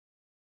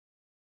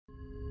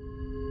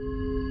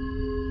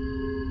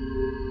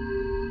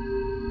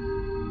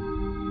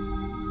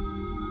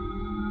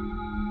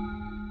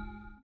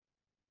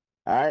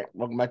All right,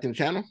 welcome back to the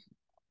channel.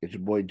 It's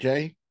your boy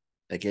Jay,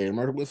 aka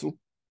Murder Whistle.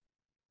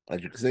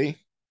 As you can see,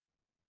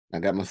 I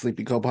got my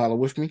sleepy co-pilot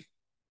with me.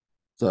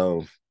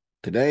 So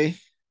today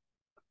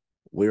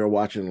we are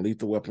watching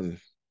Lethal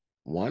Weapon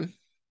 1.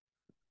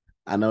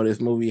 I know this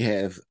movie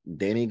has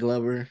Danny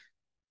Glover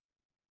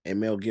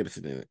and Mel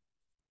Gibson in it.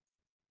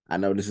 I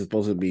know this is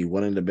supposed to be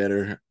one of the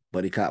better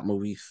buddy cop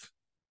movies.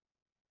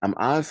 I'm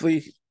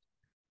honestly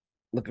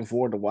looking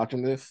forward to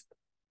watching this.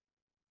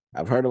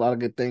 I've heard a lot of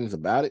good things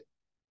about it.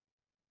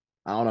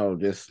 I don't know,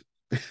 just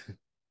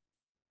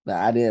the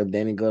idea of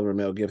Danny Glover and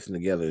Mel Gibson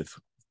together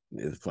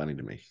is funny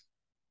to me.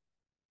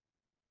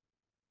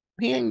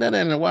 He ain't done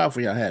that in a while for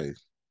y'all, have he?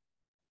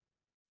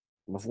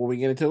 Before we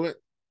get into it,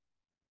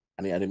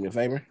 I need y'all to do me a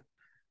favor.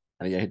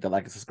 I need y'all to hit the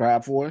like and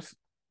subscribe for us.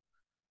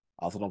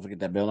 Also, don't forget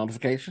that bell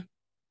notification.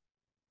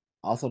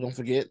 Also, don't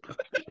forget.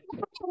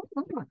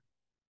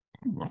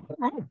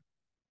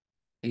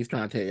 He's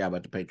trying to tell y'all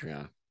about the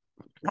Patreon.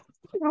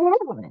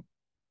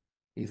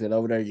 He said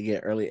over there you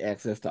get early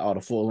access to all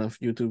the full-length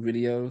YouTube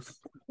videos.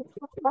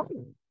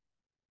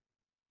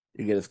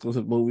 You get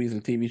exclusive movies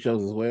and TV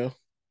shows as well.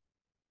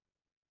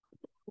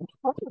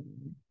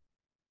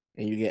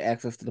 And you get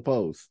access to the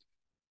post.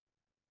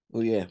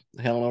 Oh yeah,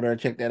 head on over there and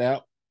check that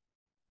out.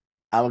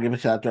 I'm gonna give a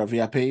shout out to our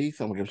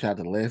VIPs. I'm gonna give a shout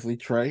out to Leslie,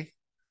 Trey,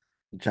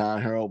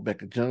 John Harold,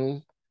 Becca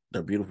June,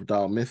 their beautiful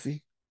dog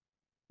Missy,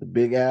 the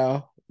Big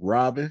Al,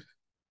 Robin,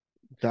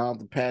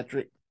 Jonathan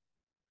Patrick,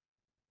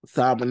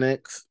 Simon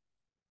X,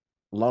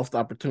 Lost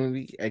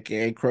Opportunity,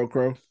 aka Crow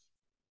Crow,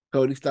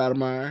 Cody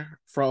Stoudemire,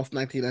 Frost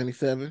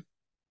 1997,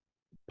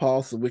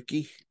 Paul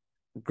Sawicki,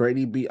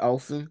 Grady B.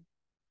 Olson,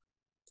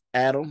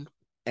 Adam,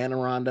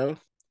 Anna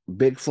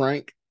Big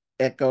Frank,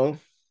 Echo,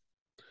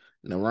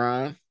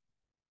 Naran,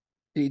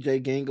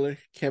 TJ Gingler,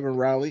 Kevin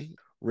Rowley,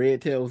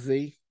 Red Tail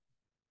Z,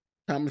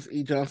 Thomas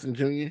E. Johnson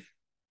Jr.,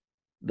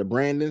 the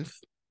Brandons,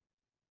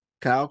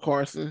 Kyle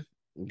Carson,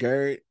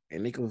 Garrett,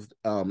 and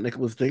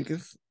Nicholas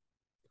Jenkins.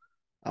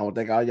 I want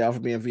to thank all y'all for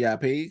being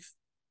VIPs.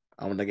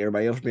 I want to thank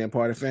everybody else for being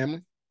part of the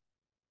family.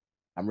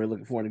 I'm really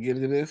looking forward to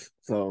getting to this.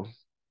 So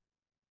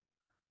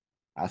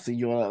I'll see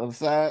you on the other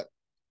side.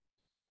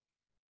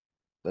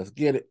 Let's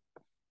get it.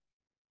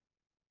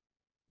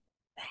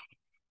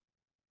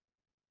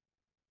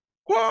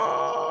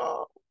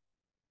 Whoa!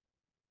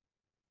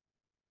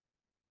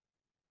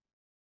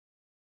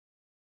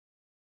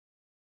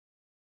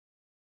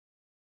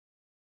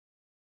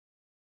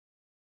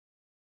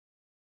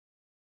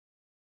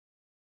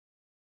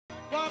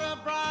 What a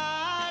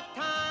bright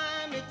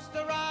time, it's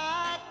the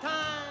right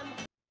time.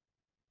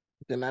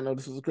 Didn't I know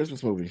this was a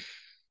Christmas movie?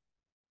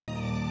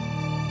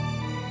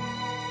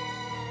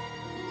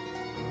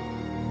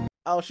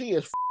 Oh, she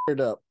is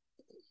f***ed up.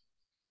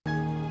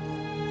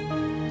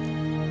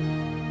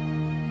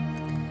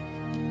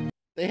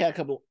 They had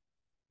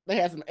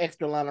some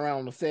extra line around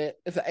on the set.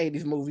 It's an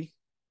 80s movie.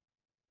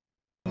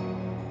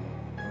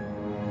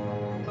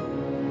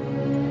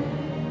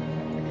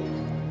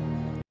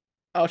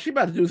 Oh, she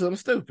about to do something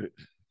stupid.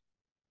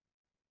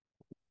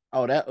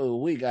 Oh,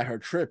 we got her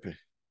tripping.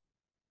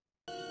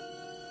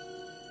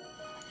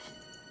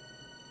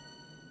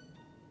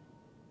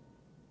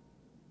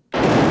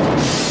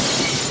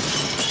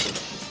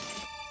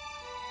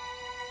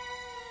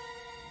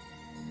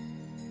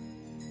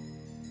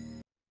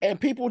 And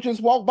people just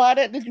walk by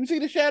that. Did you see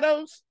the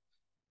shadows?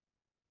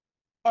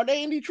 Are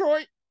they in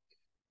Detroit?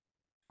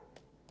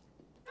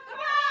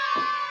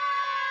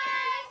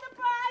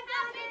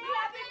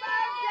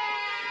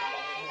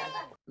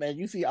 Man,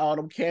 you see all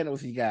them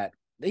candles he got.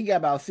 He got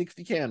about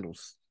 60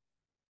 candles.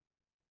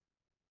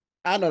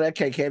 I know that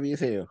cake heavy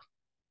as hell.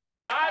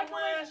 I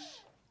wish.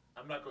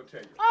 I'm not going to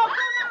tell you. Oh,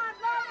 come on,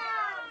 come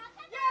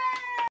on.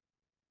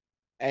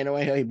 Yeah. Ain't no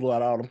way hell he blew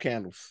out all them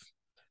candles.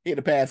 He had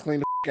to pass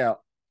clean the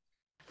out.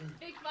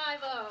 Big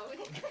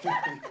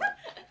 5-0.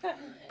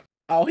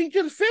 Oh, he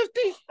just 50?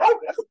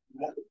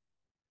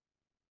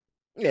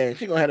 Yeah,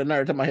 she gonna have the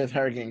nerve talking about his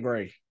hair getting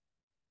gray.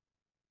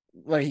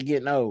 Like he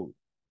getting old.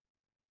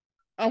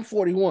 I'm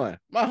 41.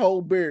 My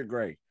whole beard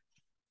gray.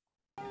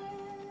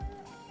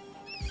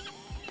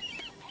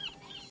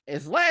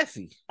 It's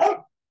Lassie.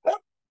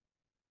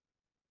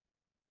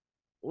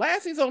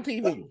 Lassie's on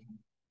TV.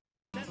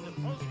 Send a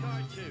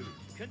postcard to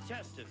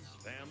Contestants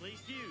Family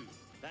Feud.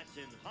 That's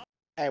in.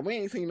 Hey, we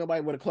ain't seen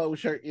nobody with a closed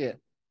shirt yet.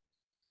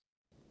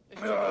 The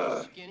shirt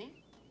is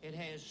skinny. It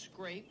has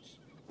scrapes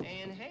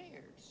and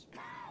hairs.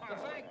 The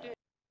fact is,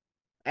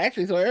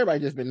 actually, so everybody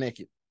just been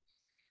naked.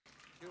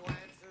 Two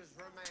answers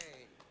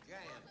remain. Jam.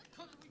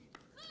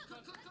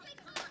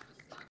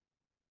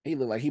 He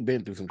look like he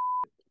been through some.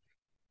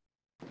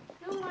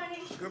 Good morning.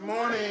 Good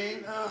morning.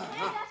 Hey,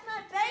 that's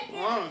not bacon.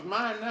 Oh, it's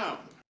mine now.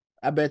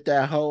 I bet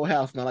that whole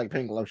house smell like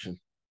pink lotion.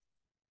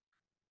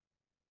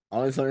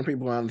 Only certain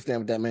people understand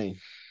what that means.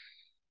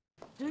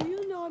 Do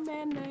you know a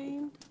man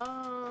named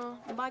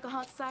Michael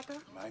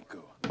Huntsacker?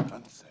 Michael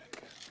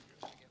Huntsacker.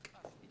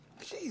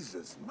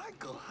 Jesus,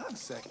 Michael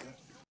Huntsacker.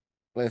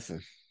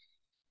 Listen,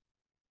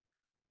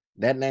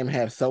 that name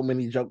has so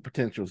many joke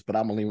potentials, but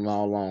I'm gonna leave them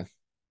all alone.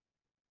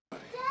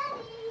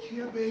 Daddy.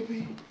 here,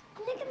 baby.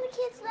 Look at the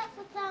kids left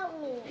without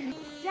me.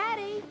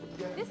 Daddy,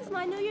 this is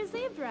my New Year's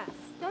Eve dress.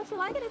 Don't you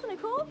like it? Isn't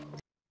it cool?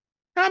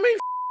 How many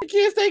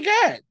kids they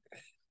got?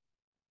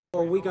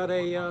 Well, we got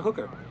a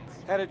hooker.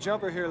 Had a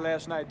jumper here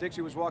last night.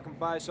 Dixie was walking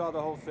by, saw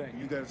the whole thing.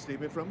 You got a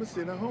statement from us?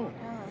 Send her home.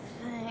 Oh,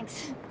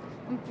 thanks.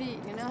 Pete,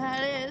 you know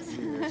how it is.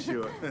 Yeah,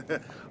 sure.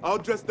 All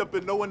dressed up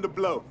and no one to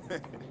blow.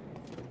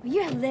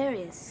 You're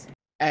hilarious.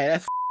 Hey,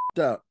 that's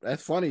up.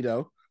 That's funny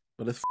though,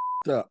 but it's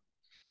up.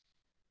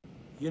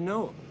 You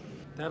know him.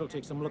 That'll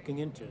take some looking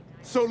into.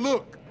 So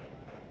look.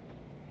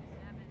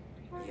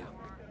 Yeah.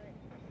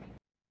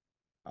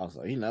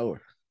 Also, he know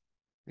her.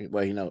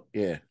 Well,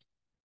 yeah.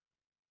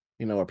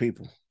 He know her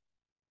people.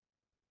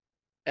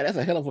 And that's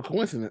a hell of a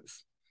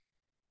coincidence.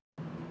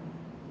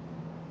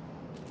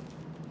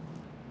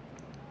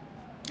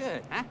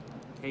 Good, huh?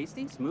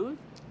 Tasty, smooth?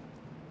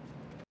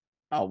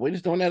 Oh, we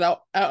just doing that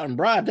out in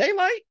broad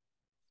daylight?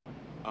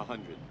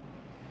 100.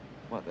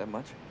 What, that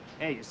much?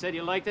 Hey, you said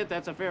you liked it?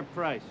 That's a fair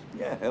price.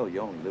 Yeah, hell, you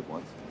only live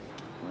once.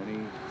 20,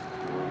 40,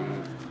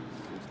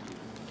 50,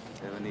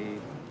 70,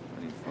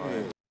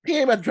 25, He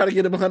ain't about to try to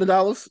get him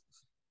 $100.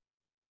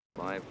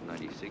 5,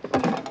 96.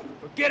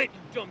 Forget it, you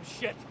dumb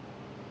shit.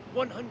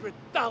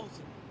 100,000.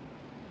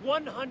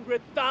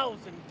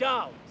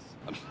 $100,000.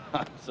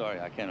 I'm sorry,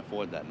 I can't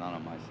afford that, not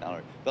on my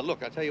salary. But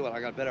look, I'll tell you what,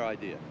 I got a better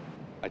idea.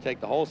 I take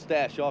the whole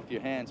stash off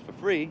your hands for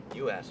free.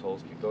 You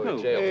assholes can go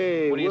to jail.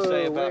 Hey, what do you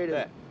say whoa, about wait a-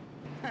 that?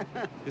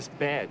 This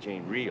badge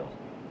ain't real.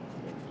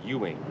 And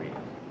you ain't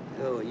real.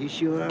 Oh, you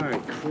sure are a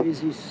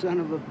crazy son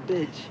of a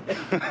bitch.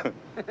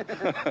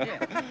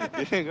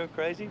 You think I'm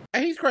crazy?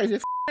 Hey, he's crazy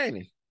as ain't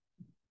he?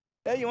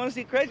 Hey, you want to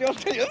see crazy? I'll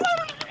tell you.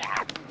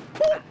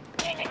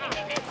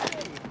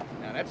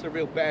 Now, that's a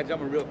real badge.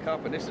 I'm a real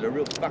cop, and this is a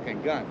real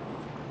fucking gun.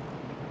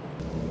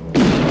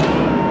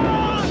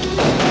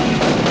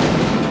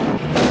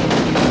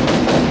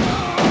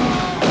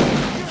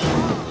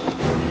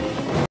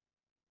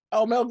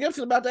 Oh, Mel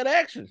Gibson about that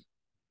action.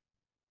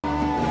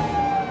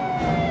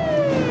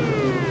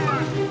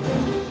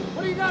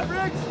 What do you got,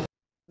 Riggs?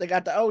 They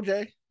got the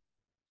OJ.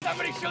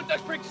 Somebody shoot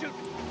this prick, shoot!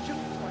 Shoot!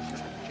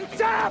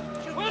 Stop!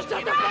 We'll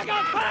stop the fuck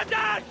up! Put him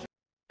down!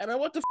 Hey, man,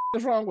 what the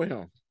is wrong with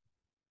him?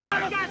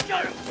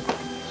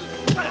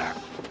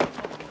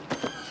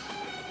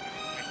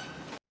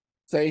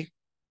 See?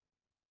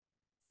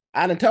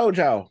 I done told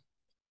y'all.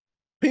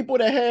 People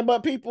that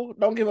headbutt people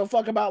don't give a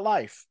fuck about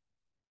life.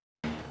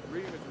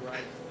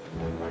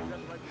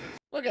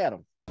 Look at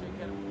him.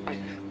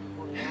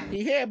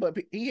 He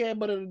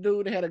headbutted a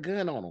dude that had a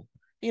gun on him.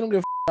 He don't give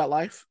a fuck about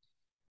life.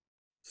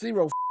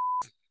 Zero.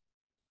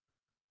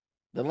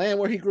 The land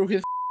where he grew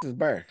his is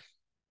bare.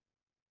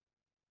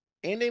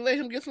 And they let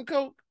him get some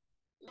coke.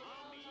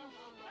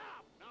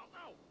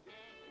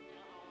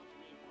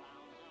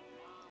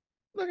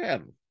 Look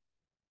at him.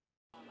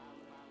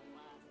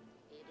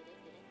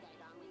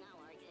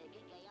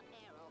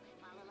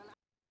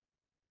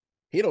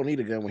 He don't need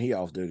a gun when he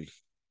off duty.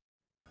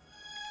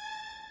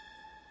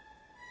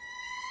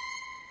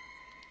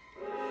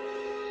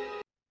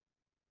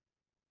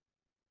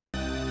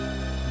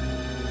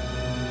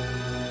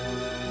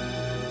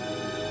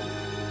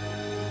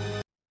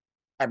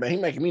 I mean, he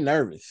making me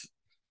nervous.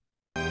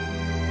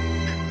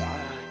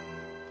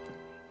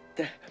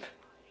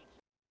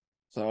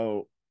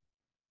 So,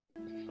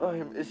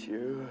 I miss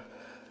you.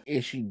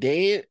 is she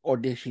dead or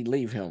did she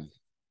leave him?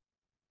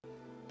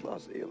 I'll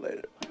see you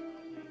later.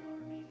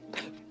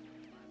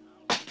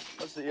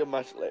 I'll see you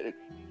much later.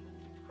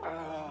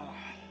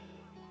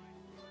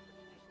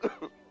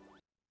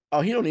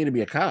 Oh, he don't need to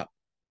be a cop.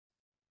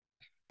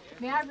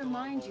 May I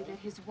remind you that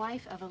his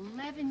wife of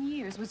 11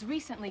 years was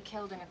recently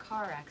killed in a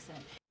car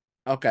accident.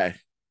 Okay.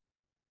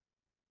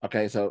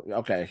 So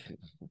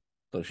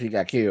she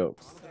got killed.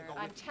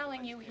 I'm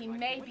telling you, he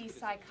may be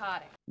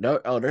psychotic. No,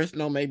 there's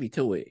no maybe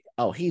to it.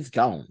 Oh, he's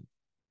gone.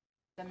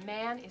 The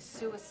man is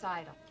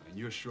suicidal. And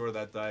you're sure of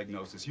that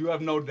diagnosis? You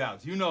have no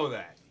doubts. You know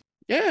that.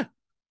 Yeah.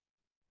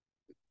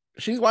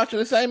 She's watching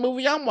the same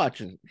movie I'm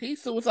watching.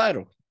 He's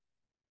suicidal.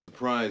 The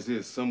prize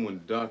is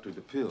someone doctored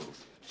the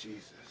pills.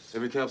 Jesus.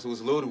 Every capsule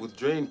was loaded with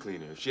drain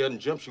cleaner. If she hadn't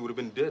jumped, she would have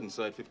been dead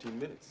inside 15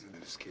 minutes.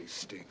 This case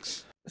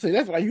stinks. See,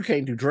 that's why you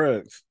can't do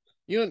drugs.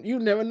 You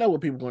never know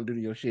what people gonna do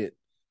to your shit.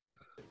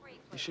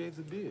 He shaved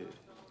the beard.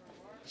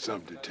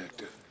 Some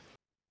detective.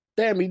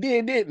 Damn, he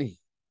did, didn't he?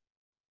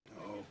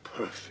 Oh,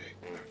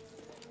 perfect.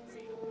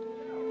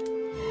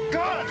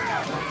 God!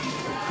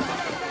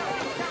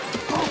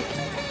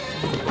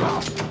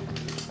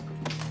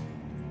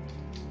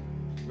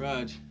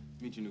 Raj,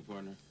 meet your new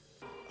partner.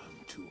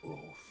 I'm too old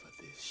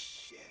for this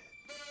shit.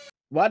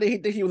 Why did he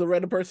think he was a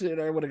random person in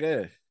there with a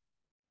gun?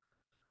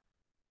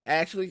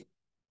 Actually,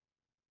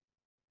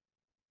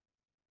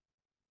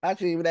 I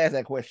shouldn't even ask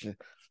that question.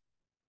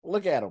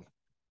 Look at him.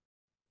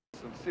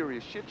 Some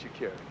serious shit you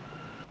carry.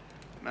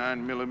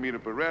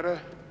 9mm Beretta.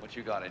 What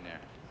you got in there?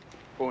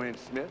 4-inch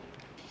Smith.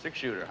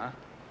 6-shooter, huh?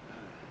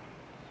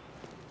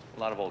 A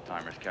lot of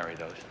old-timers carry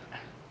those.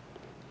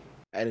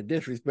 Out of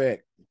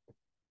disrespect.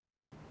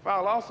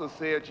 File also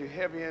said you're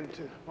heavy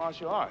into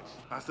martial arts.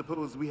 I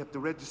suppose we have to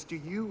register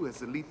you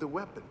as a lethal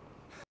weapon.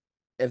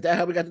 Is that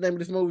how we got the name of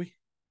this movie?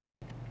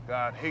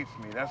 God hates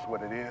me, that's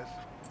what it is.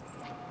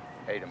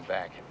 Hate him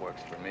back. It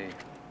works for me.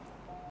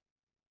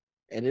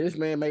 And this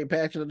man made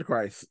Passion of the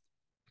Christ.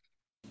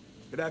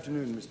 Good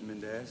afternoon, Mr.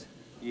 Mendez.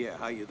 Yeah,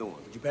 how you doing?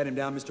 Did you pat him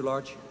down, Mr.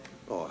 Larch?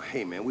 Oh,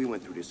 hey, man, we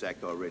went through this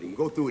act already.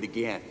 Go through it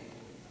again.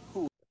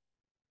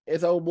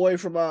 It's old boy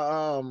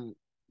from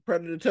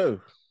Predator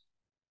 2.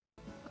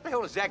 What the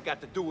hell has that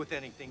got to do with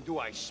anything? Do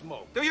I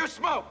smoke? Do you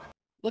smoke?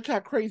 Look how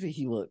crazy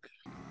he look.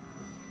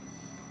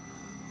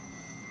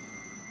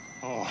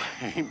 Oh,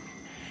 hey, man,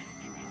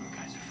 you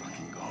guys are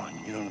fucking gone.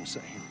 You know what I'm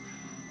saying?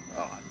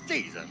 Oh,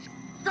 Jesus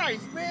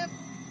Christ, man.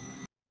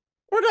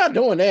 We're not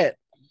doing that.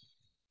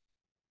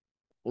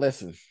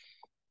 Listen.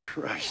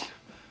 Christ.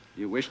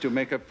 You wish to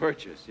make a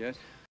purchase, yes?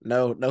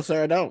 No,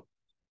 sir, I don't.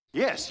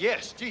 Yes,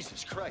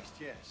 Jesus Christ,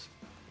 yes.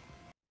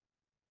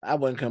 I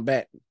wouldn't come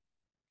back.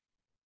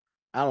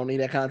 I don't need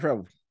that kind of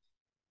trouble.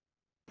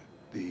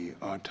 The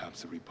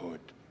autopsy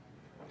report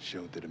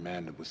showed that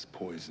Amanda was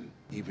poisoned.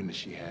 Even if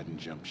she hadn't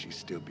jumped, she'd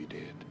still be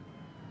dead.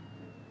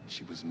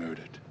 She was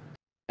murdered.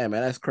 Hey,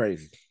 man, that's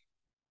crazy.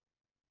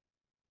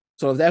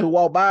 So is that who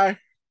walked by?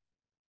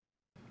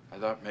 I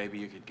thought maybe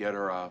you could get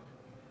her out.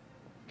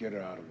 Get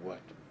her out of what?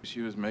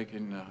 She was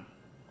making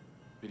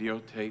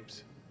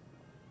videotapes,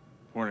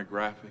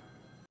 pornographic.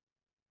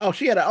 Oh,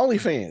 she had an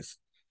OnlyFans.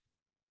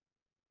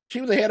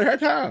 She was ahead of her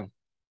time.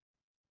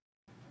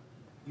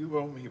 You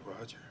owe me,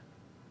 Roger.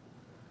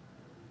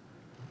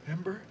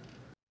 Remember?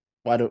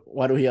 Why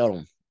do he owe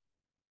him?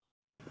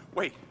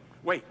 Wait,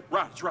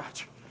 Raj,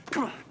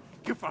 come on.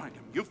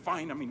 You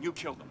find him, and you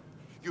killed him.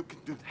 You can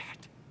do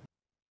that.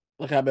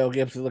 Look how Mel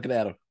Gibson's looking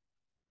at him.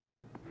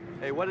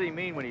 Hey, what did he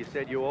mean when he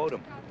said you owed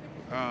him?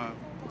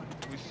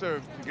 We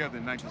served together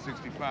in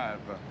 1965.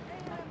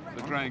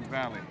 The Drang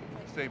Valley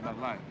saved my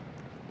life.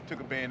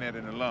 Took a bayonet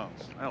in the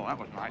lungs. Well, that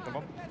was nice of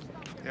him.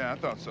 Yeah, I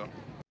thought so.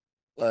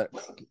 Look,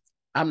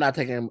 I'm not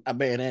taking a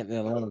bayonet in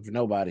the lung for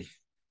nobody.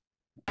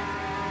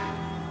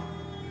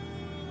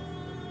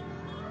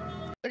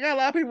 They got a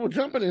lot of people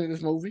jumping in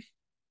this movie.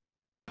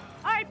 All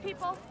right,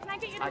 people. Can I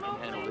get you to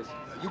move, please?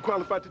 You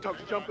qualified to talk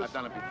to jumpers? I've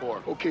done it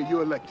before. Okay,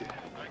 you're elected.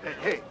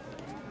 Hey,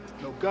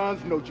 no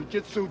guns, no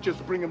jiu-jitsu,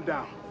 just bring them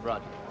down.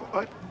 Roger.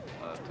 What?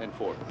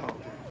 10-4.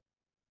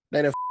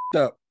 They done f***ed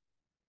up.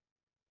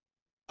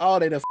 Oh,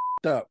 they done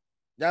f***ed up.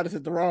 Y'all just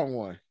hit the wrong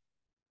one.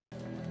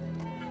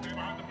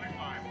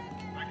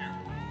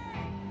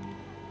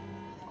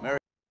 Mary.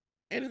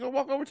 And he's gonna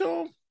walk over to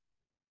him.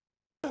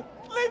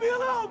 Leave me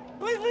alone!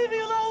 Please leave me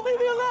alone! Leave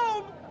me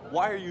alone!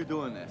 Why are you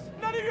doing this?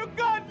 None of your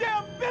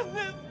goddamn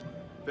business!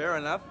 Fair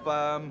enough.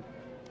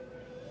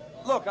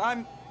 Look,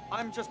 I'm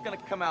just gonna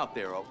come out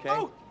there, okay?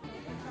 Oh.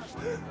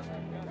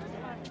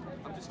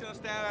 I'm just gonna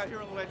stand out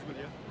here on the ledge with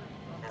you.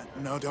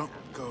 No, don't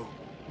go.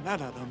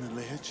 Not out on the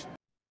ledge.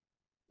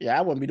 Yeah,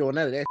 I wouldn't be doing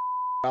none of that.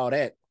 All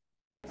that.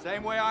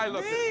 Same way I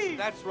look at it.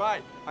 That's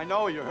right. I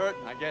know you're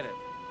hurting. I get it.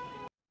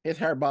 His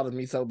hair bothers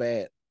me so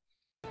bad.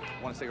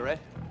 Want a cigarette?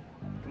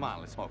 Come on,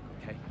 let's smoke,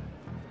 okay?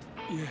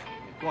 Yeah.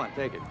 Go on,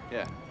 take it.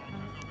 Yeah.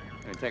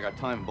 We're gonna take our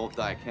time and both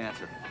die of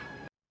cancer.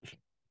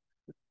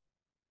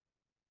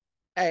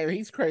 Hey,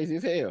 he's crazy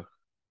as hell.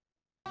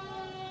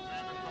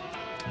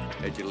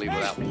 Hate you to leave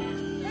without me.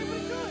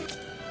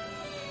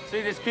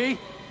 See this key?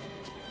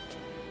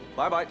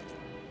 Bye-bye.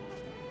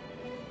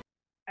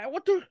 Hey,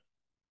 what the?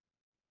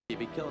 You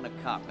be killing a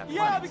cop. Now,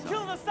 Yeah, I've been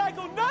killing a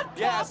psycho nut cop.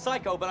 Yeah, a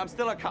psycho, but I'm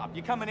still a cop.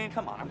 You coming in?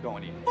 Come on, I'm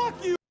going in.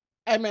 Fuck you.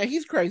 Hey, man,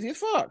 he's crazy as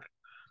fuck.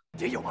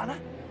 Do you wanna?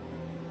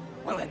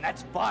 Well, then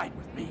that's fine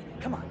with me.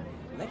 Come on.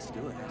 Let's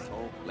do it,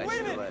 asshole. Let's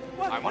Wait a do minute. it.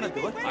 What? I want to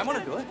do it. I want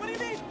to do it. What do you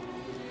mean?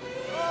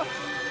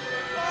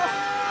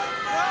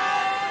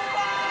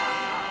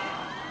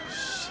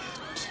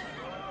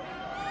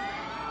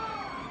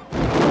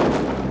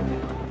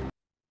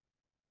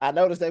 I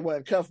noticed they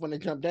weren't cuffed when they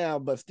jumped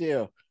down, but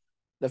still,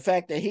 the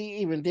fact that he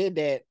even did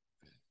that.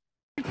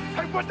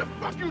 Hey, what the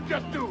fuck you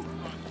just do?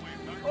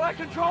 Well, I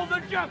controlled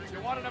the jump.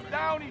 You wanted him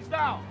down, he's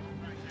down.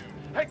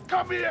 Hey,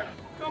 come here.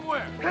 Come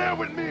where? Here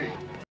with me.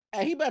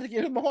 Hey, he about to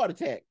give him a heart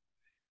attack.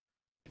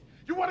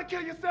 You want to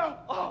kill yourself?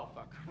 Oh,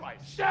 for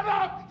Christ. Shut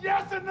up!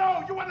 Yes or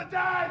no? You want to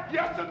die?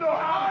 Yes or no?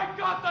 I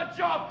got the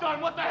job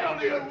done. What the hell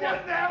do you didn't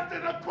want?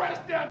 answer the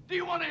question. Do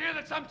you want to hear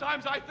that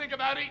sometimes I think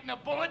about eating a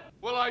bullet?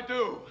 Well, I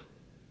do.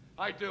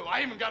 I do.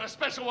 I even got a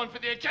special one for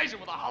the occasion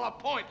with a hollow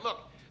point.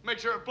 Look, make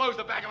sure it blows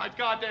the back of my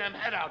goddamn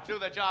head out. Do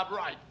the job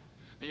right.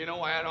 And you know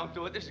why I don't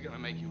do it? This is going to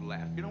make you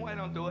laugh. You know why I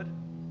don't do it?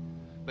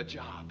 The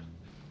job.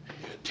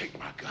 Here, take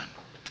my gun.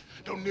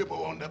 Don't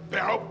nibble on the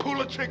barrel. Pull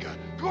the trigger.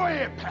 Go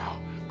ahead, pal.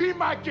 Be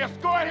my guest.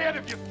 Go ahead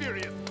if you're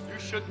serious. You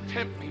shouldn't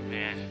tempt me,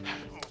 man.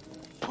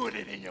 Put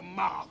it in your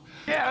mouth.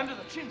 Yeah, under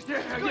the chin.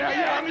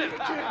 Yeah, under the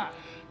chin.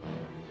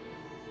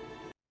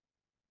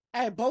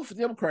 Hey, both of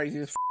them crazy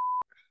as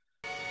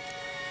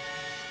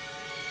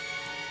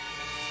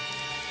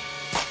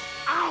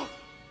Ow!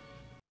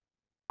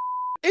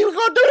 He was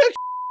gonna do this.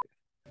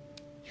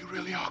 You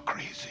really are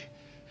crazy.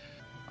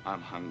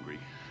 I'm hungry.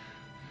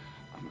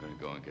 I'm gonna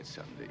go and get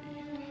something to eat.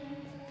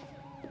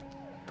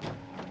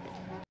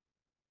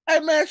 Hey,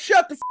 man,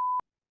 shut the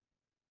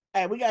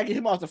Hey, we gotta get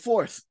him off the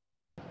force.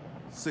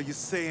 So you're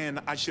saying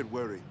I should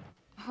worry?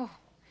 Oh,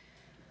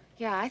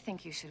 yeah, I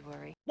think you should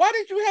worry. Why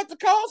did you have to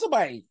call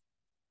somebody?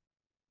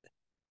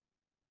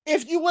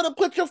 If you would have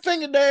put your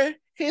finger there,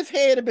 his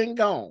head had been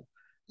gone.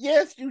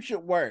 Yes, you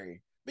should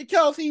worry.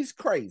 Because he's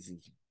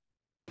crazy.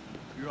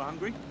 You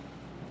hungry?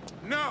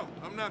 No,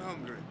 I'm not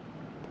hungry.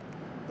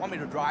 Want me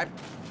to drive?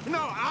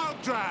 No, I'll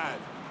drive.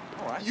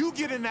 All right. You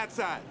get in that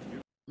side.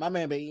 My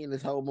man been eating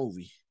this whole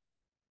movie.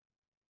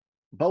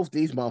 Both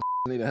these motherfuckers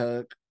need a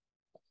hug.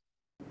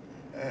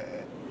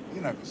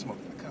 You're not gonna smoke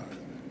in the car.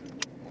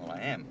 Well, I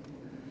am.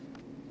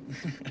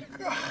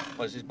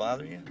 What, does this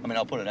bother you? I mean,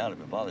 I'll put it out if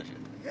it bothers you.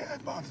 Yeah,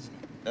 it bothers me.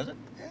 Does it?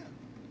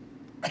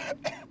 Yeah.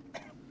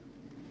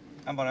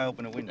 How about I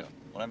open the window?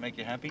 Will that make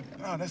you happy?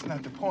 No, that's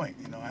not the point.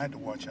 You know, I had to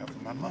watch out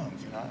for my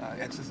lungs. You know, I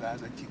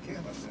exercise, I take care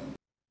of myself.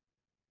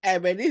 Hey,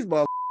 man, these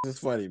motherfuckers is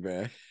funny,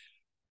 man.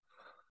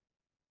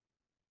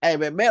 Hey,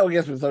 man, Mel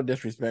gets me so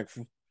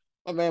disrespectful.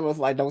 My man was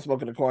like, don't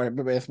smoke in the car.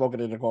 My man smoking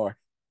in the car.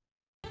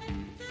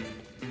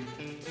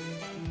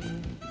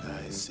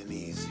 Nice and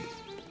easy.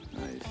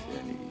 Nice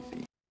and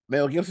easy.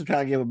 Mel Gibson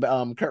trying to give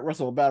Kurt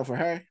Russell a battle for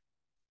her.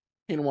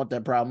 He don't want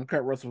that problem.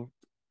 Kurt Russell,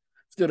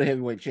 still the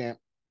heavyweight champ.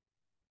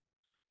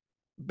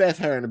 Best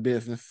hair in the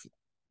business.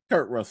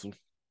 Kurt Russell.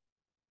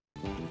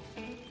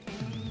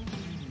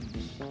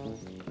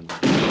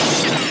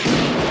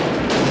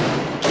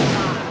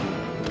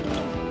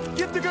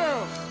 Get the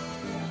girl.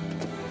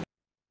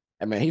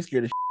 Hey, man, he's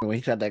scared of when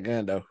he shot that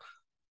gun, though.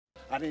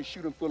 I didn't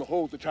shoot him full of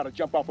holes to try to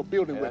jump off a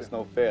building with That's him.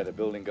 no fair. The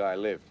building guy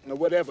lived. No,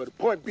 whatever. The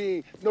point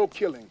being, no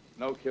killing.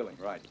 No killing,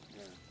 right.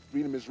 Yeah.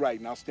 Freedom is right,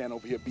 and I'll stand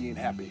over here being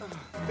happy.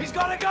 He's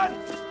got a gun!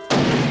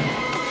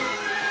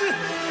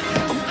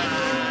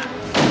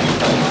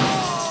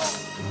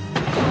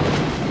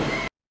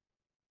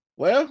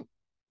 Well,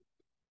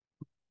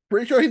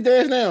 pretty sure he's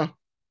dead now.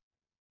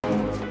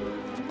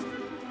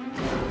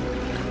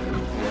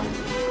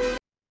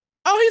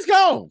 Oh, he's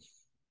gone.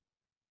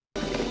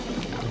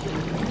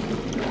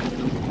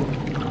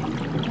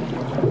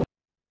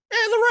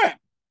 It's a wrap.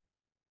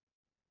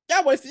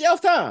 Y'all wasted y'all's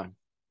time.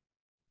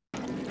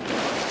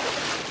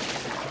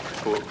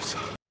 Oops.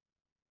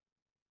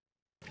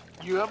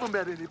 You ever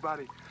met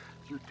anybody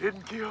you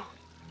didn't kill?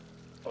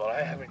 Well,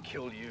 I haven't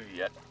killed you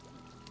yet.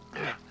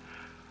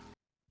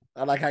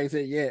 I like how you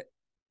said yet.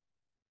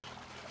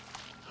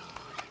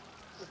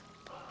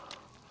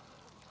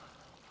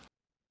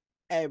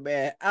 Hey,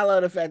 man, I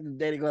love the fact that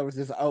Danny Glover's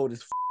this old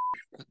as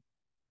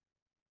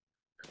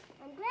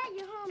I'm glad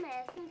you're home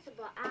at a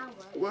sensible hour.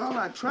 Well,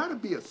 I try to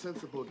be a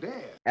sensible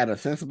dad. at a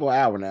sensible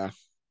hour now.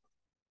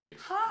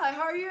 Hi,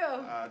 how are you?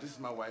 This is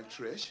my wife,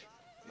 Trish.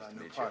 My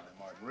new partner,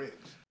 Martin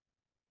Riggs.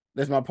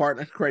 That's my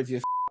partner, crazy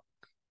as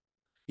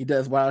he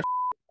does wild.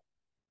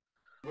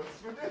 What's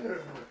for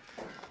dinner?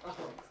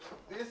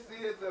 This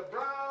is a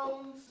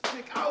brown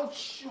stick.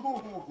 Ouch!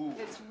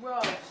 It's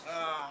roast.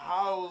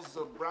 How's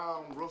a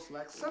brown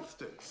roast-like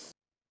substance?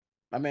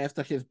 My man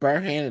stuck his bare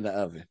hand in the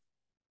oven.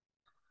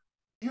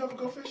 You ever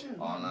go fishing?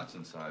 Oh, not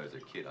since I was a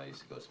kid. I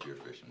used to go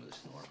spearfishing with a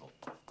snorkel.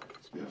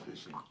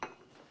 Spearfishing.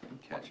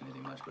 Didn't catch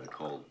anything much but a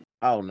cold.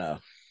 Oh no.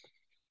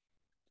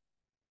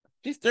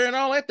 She's staring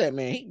all at that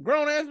man. He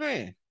grown ass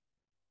man.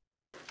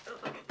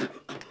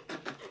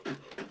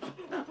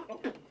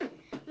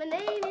 My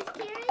name is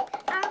Carrie.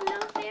 I'm no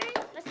fairy.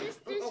 My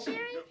sister's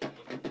Sherry.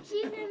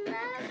 She's in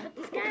love with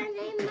this guy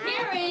named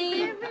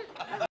Carrie.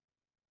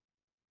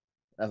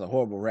 That's a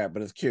horrible rap,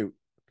 but it's cute.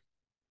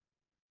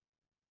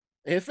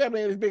 His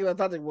family ain't as big as I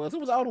thought it was. It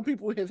was all them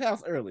people in his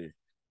house earlier.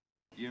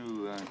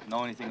 You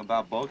know anything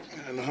about boats?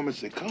 I know how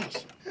much they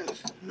cost.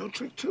 Yes, no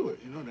trick to it.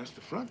 You know, that's the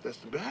front, that's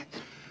the back.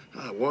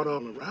 Water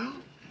all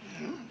around.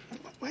 You know,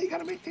 why you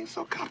gotta make things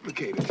so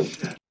complicated?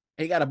 Shit.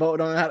 He got a boat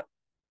on how to...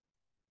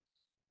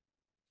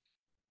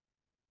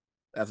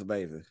 That's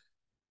amazing.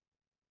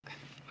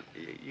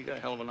 You got a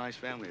hell of a nice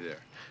family there.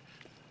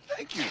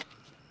 Thank you.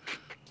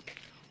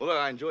 Well, look,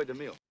 I enjoyed the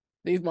meal.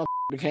 These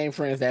motherfuckers became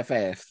friends that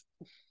fast.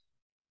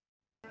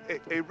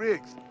 Hey,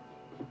 Riggs.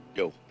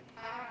 Yo.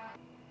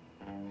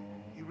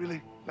 You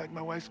really like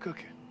my wife's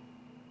cooking?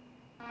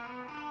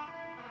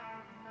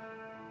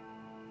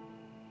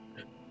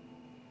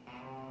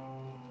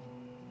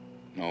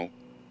 No.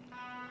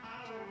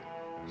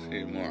 See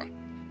you tomorrow.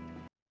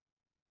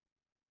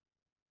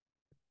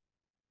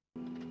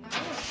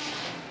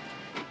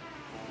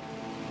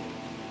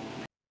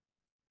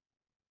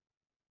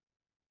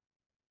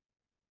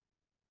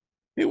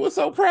 He was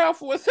so proud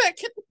for a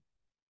second.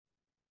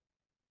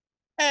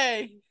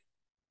 Hey.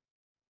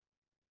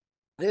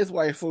 This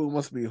white food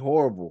must be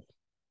horrible.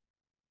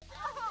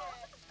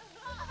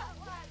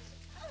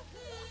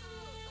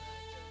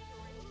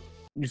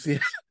 You see?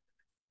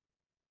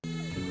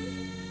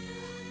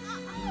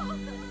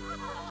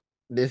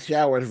 This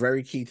shower is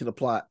very key to the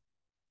plot.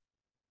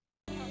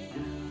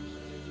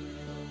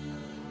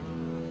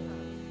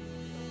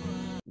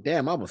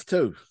 Damn, I was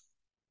two.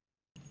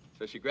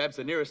 So she grabs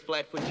the nearest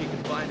flat foot she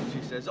can find and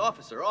she says,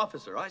 "Officer,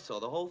 officer, I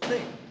saw the whole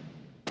thing."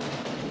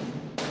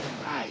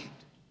 Right.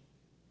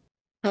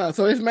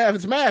 So it's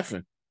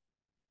mathing.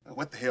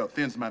 What the hell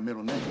thins my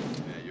middle name?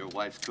 Yeah, your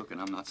wife's cooking.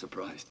 I'm not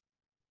surprised.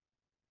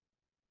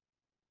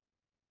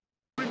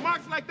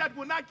 Remarks like that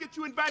will not get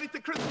you invited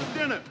to Christmas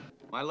dinner.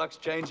 My luck's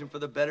changing for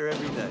the better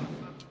every day.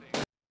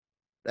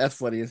 That's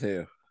funny as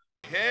hell.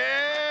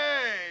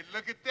 Hey,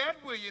 look at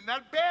that, will you?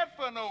 Not bad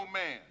for an old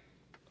man.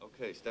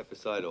 Okay, step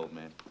aside, old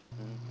man.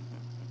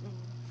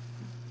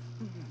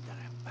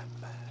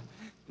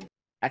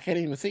 I can't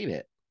even see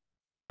that.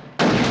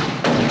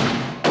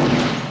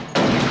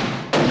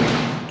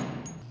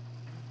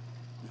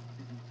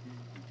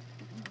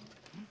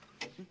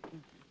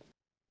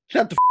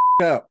 Shut the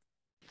up.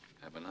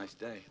 Have a nice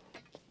day.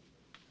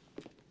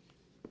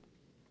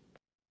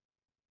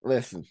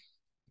 Listen.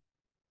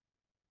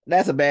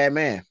 That's a bad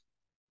man.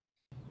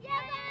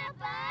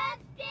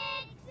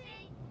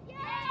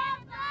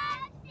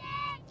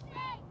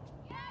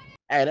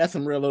 Hey, that's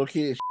some real little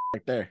kid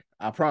right there.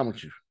 I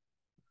promise you.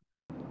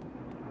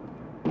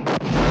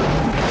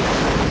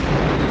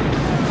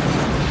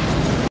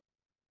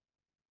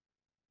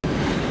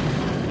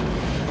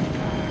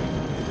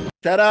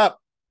 Shut up.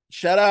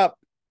 Shut up.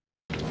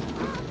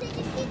 Oh, did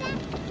you see that?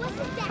 What's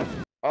that?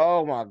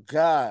 Oh my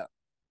God.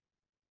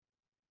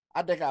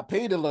 I think I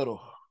peed a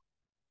little.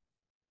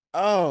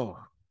 Oh.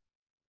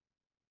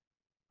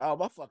 Oh,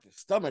 my fucking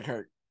stomach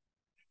hurt.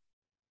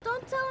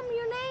 Don't tell him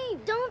your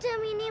name. Don't tell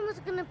me your name was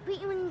gonna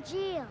put you in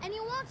jail. And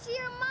you won't see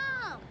your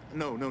mom.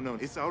 No.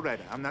 It's all right.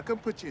 I'm not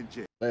gonna put you in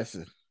jail.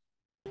 Listen.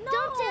 No.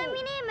 Don't tell him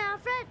your name,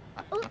 Alfred.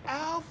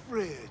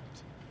 Alfred.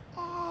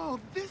 Oh,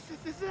 this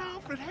is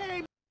Alfred.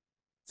 Hey.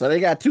 So they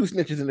got 2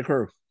 snitches in the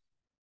crew.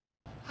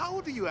 How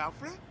old are you,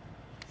 Alfred?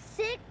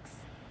 6.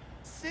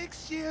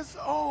 6 years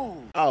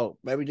old. Oh,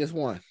 maybe just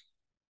 1.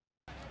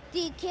 Do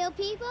you kill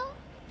people?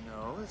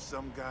 No, if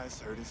some guy's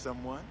hurting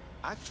someone,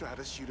 I try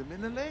to shoot him in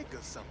the leg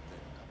or something,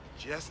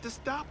 just to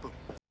stop him.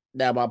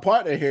 Now, my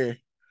partner here,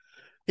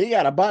 he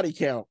got a body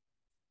count.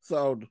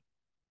 So,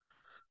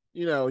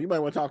 you know, you might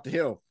want to talk to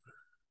him.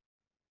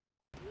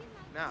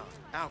 Now,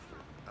 Alfred,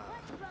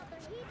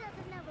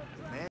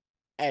 man.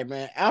 Hey,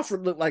 man,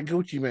 Alfred looked like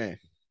Gucci Man.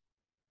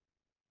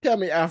 Tell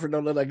me Alfred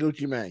don't look like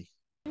Gucci Man.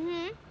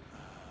 Mm-hmm.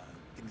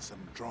 Give me some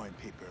drawing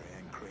paper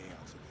and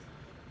crayons.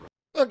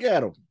 Look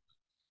at him.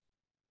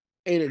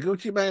 Either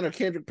Gucci Man or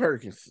Kendrick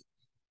Perkins.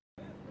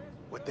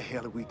 What the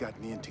hell have we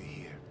gotten into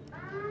here?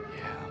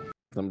 Yeah.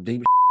 Some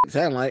deep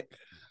sound like.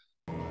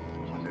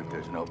 Wonder if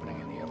there's an opening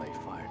in the LA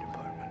Fire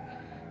Department.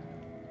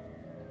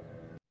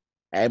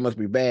 Hey, it must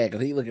be bad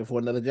because he's looking for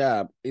another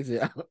job. He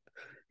said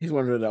he's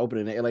wondering to open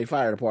in the LA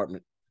Fire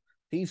Department.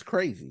 He's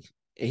crazy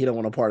and he don't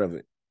want a part of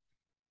it.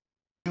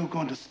 You're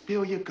going to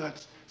spill your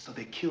guts so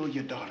they kill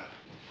your daughter.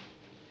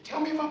 Tell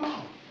me if I'm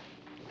wrong.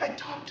 Hey,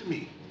 talk to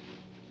me.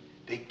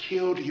 They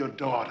killed your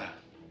daughter.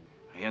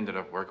 I ended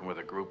up working with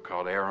a group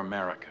called Air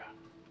America,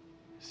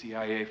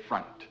 CIA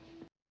front.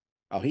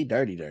 Oh, he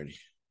dirty.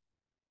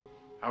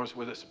 I was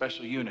with a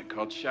special unit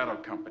called Shadow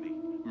Company.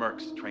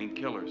 Mercs trained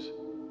killers.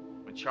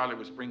 When Charlie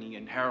was bringing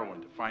in heroin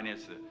to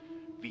finance the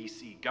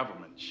VC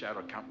government,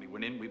 Shadow Company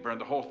went in, we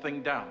burned the whole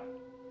thing down.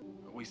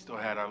 But we still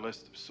had our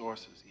list of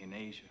sources in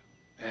Asia.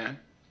 And?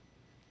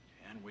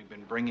 And we've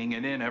been bringing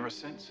it in ever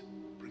since.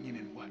 Bringing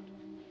in what?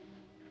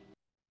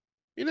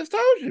 He just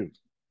told you.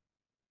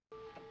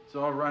 It's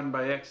all run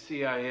by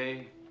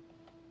ex-CIA,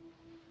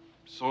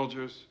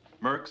 soldiers,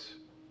 mercs.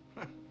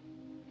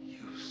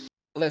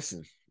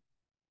 Listen,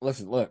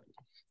 look.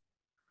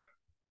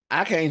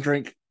 I can't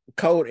drink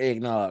cold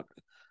eggnog.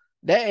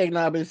 That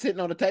eggnog been sitting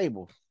on the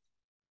table.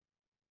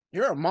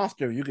 You're a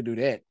monster if you could do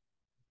that.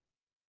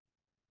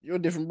 You're a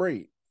different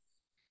breed.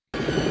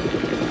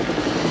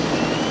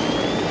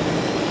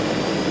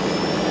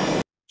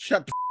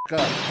 Shut the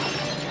up.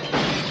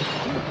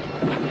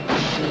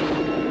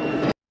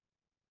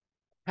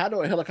 How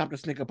do a helicopter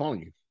sneak up on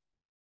you?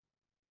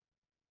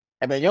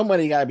 I mean, your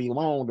money gotta be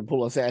long to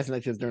pull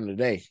assassinations during the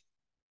day.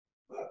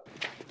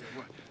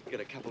 Get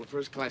a couple of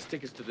first-class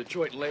tickets to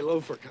Detroit and lay low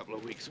for a couple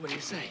of weeks. What do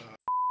you say?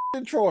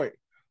 Detroit.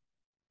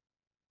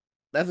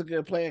 That's a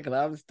good plan because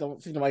I just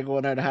don't see nobody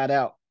going there to hide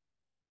out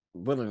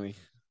willingly.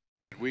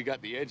 We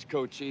got the edge,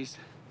 coaches.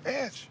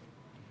 Edge?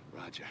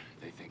 Roger,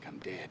 they think I'm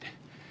dead.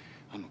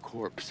 I'm a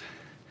corpse.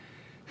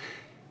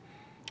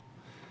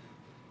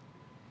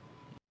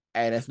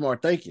 Hey, that's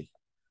smart thinking.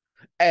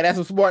 Hey, that's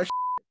some smart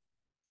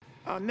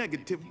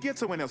Negative. Get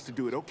someone else to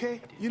do it,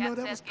 okay? You know,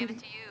 that was pretty.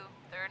 Given to you,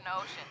 third and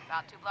Ocean,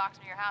 about 2 blocks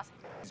from your house.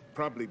 He's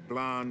probably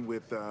blonde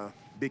with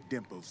big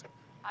dimples.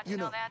 How'd you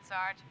know that,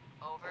 Sarge?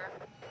 Over.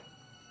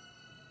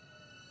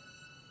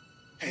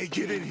 Hey,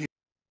 get in here.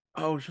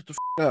 Oh, shut the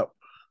up.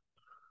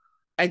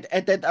 Ain't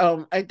that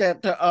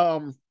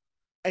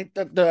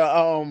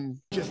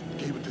Just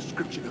gave a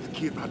description of the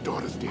kid my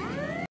daughter's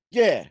dating.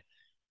 Yeah.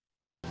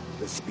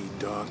 Let's be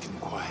dark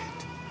and quiet.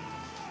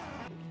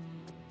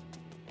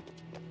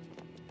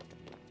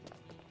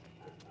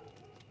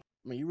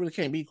 I mean, you really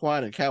can't be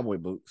quiet in cowboy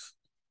boots.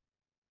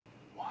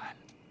 1,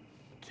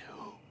 2,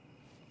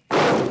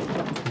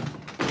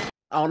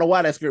 I don't know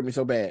why that scared me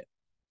so bad.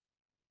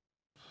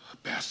 The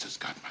bastard's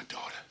got my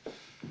daughter.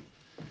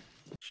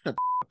 Shut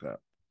the fuck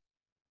up.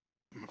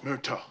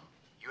 Murtaugh.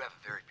 You have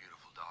a very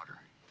beautiful daughter.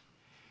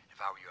 If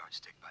I were you, I would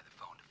stick by the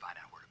phone to find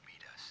out where to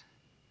meet us.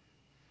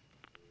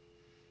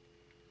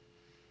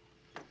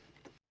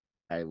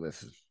 Hey,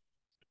 listen.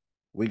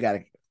 We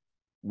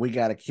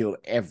gotta kill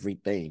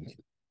everything.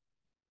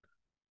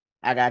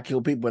 I gotta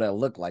kill people that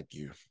look like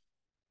you.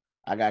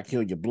 I gotta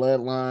kill your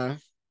bloodline.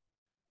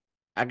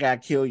 I gotta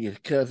kill your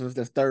cousins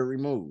that's third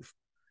removed.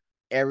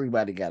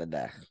 Everybody gotta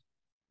die.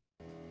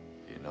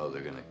 You know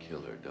they're gonna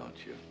kill her, don't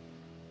you?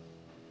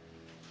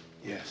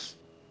 Yes.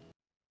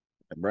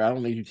 Bro, I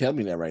don't need you to tell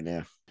me that right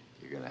now.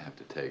 You're gonna have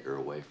to take her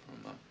away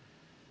from them.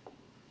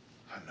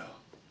 I know.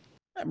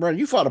 Hey, bro,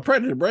 you fought a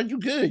predator, bro. You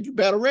good. You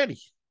battle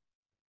ready.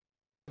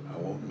 I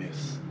won't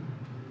miss.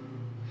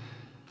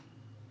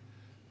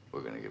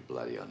 We're gonna get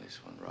bloody on this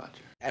one,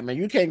 Roger. Hey, man,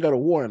 you can't go to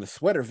war in a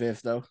sweater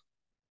vest, though.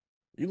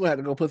 You're gonna have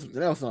to go put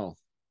something else on.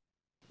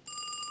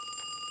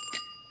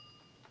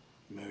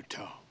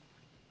 Murtaugh.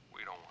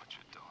 We don't want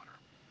your daughter.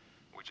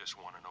 We just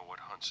want to know what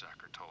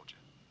Hunsaker told you.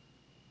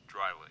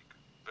 Dry Lake,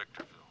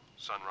 Victorville,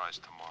 sunrise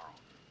tomorrow.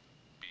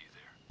 Be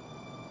there.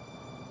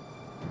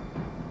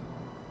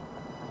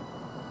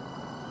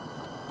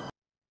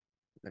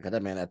 Look at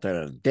that man out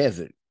there in the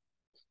desert.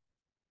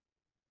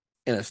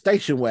 In a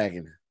station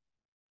wagon.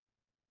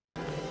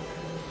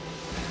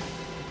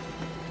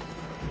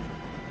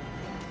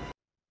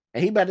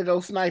 And he about to go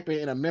sniping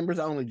in a members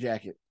only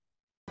jacket.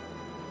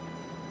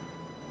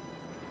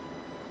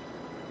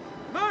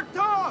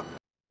 Murtaugh!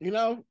 You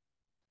know,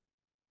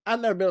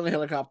 I've never been on a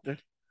helicopter,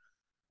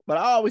 but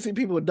I always see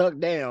people duck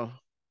down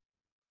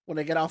when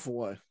they get off of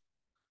one.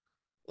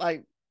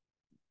 Like,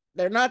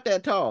 they're not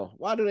that tall.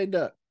 Why do they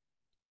duck?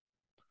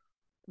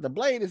 The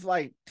blade is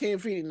like 10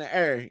 feet in the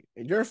air,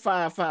 and you're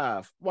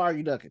 5'5". Why are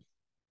you ducking?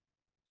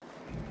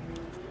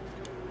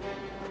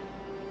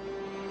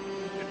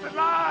 It's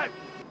alive!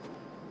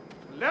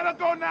 Let her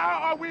go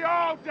now or we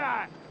all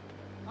die!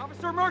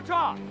 Officer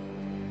Murtaugh!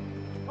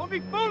 Don't be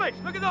foolish!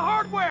 Look at the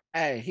hardware!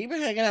 Hey, he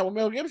been hanging out with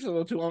Mel Gibson a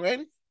little too long,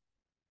 ain't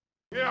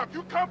he? Yeah, if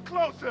you come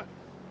closer,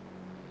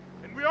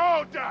 and we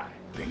all die.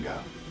 Bingo.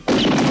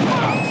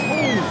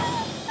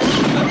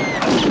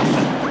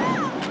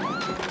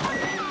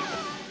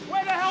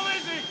 Where the hell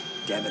is he?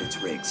 Damn it, it's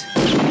Riggs.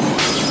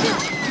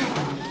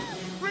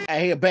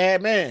 Hey, he a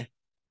bad man.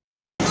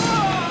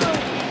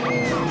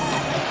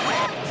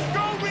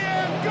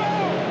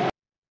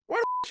 Where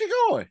the f*** you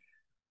going?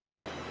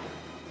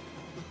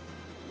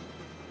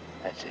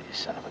 That's it, you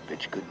son of a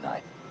bitch. Good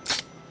night.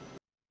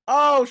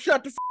 Oh,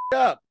 shut the f***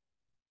 up.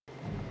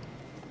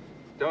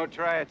 Don't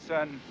try it,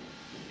 son.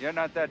 You're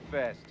not that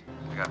fast.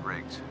 We got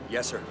Riggs.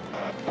 Yes, sir.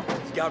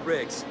 He's got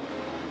Riggs.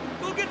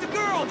 Go get the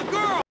girl! The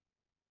girl!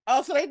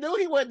 Oh, so they knew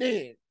he wasn't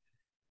dead.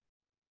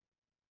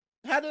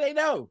 How do they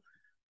know?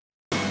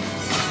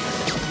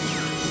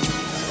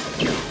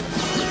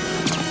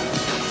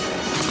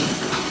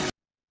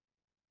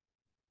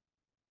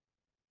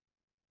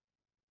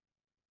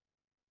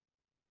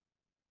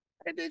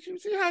 And did you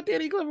see how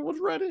Danny Glover was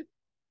running?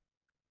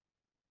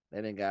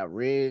 Then they got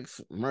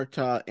Riggs,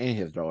 Murtaugh, and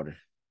his daughter.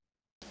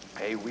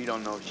 Hey, we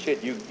don't know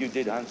shit. You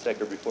did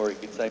Hunsaker before he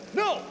could say...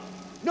 No!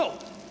 No!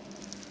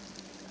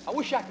 I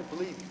wish I could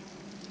believe you,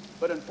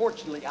 but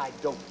unfortunately I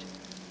don't.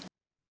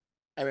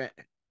 I mean,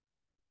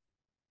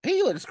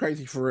 he looks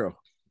crazy for real.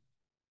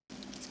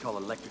 It's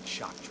called electric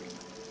shock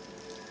treatment.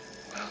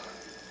 Well,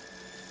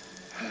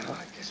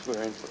 I guess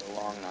we're in for a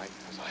long night,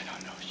 because I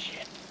don't know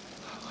shit.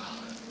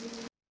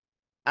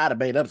 I'd have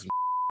made up some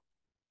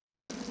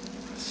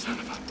Son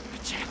of a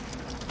bitch.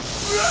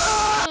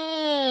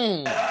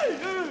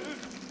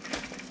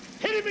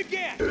 Hit him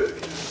again!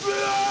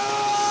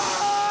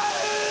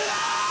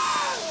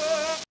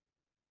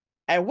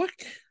 Hey, what?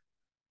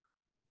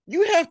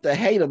 You have to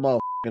hate a motherfucker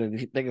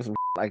to think of some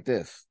like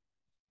this.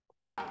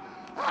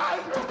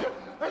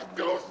 Let's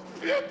go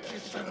spit, you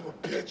son of a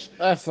bitch.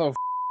 That's so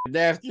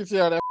nasty. You see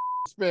how that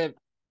spit?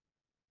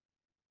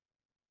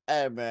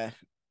 Hey, man.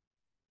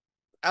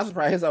 I'm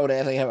surprised his old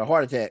ass ain't having a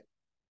heart attack.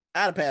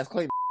 I'd have passed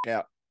clean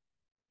out.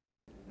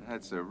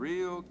 That's a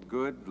real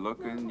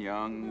good-looking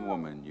young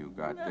woman you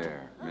got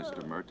there,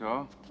 Mr.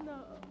 Murtaugh.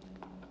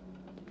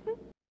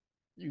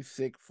 You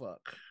sick fuck.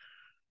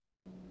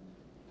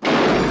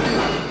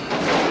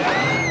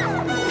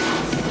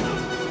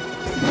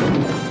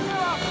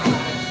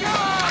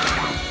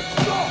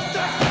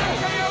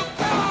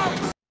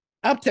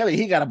 I'm telling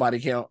you, he got a body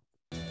count.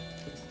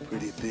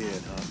 Pretty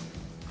thin, huh?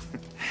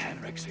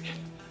 Anorexic.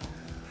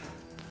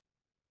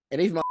 And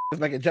these motherfuckers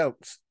making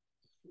jokes.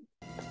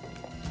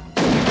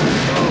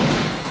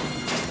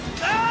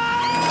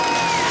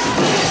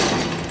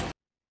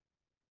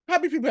 How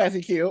many people has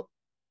he killed?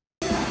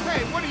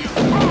 Hey, what are you...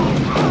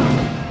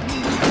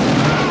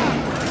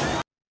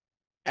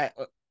 Hey,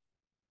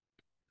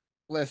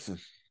 listen.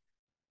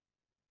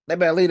 They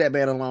better leave that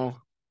man alone.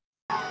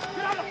 Get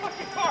out of the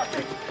fucking car,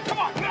 bitch! Come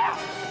on, get out!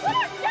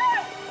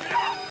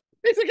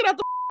 He said, get out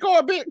the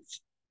car, bitch.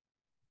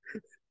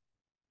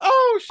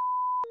 Oh,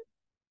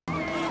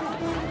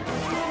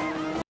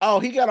 Oh,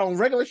 he got on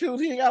regular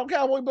shoes. He ain't got on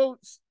cowboy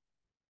boots.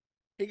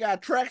 He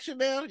got traction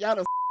now. Y'all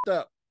done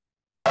up.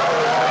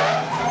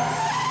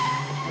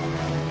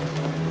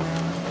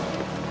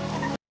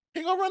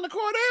 He gonna run the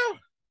car down?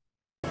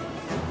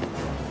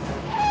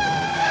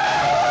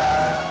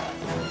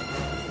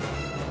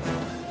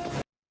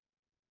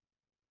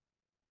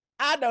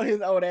 I know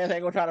his old ass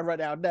ain't gonna try to run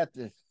down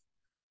nothing.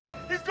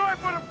 He's going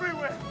for the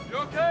freeway. You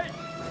okay?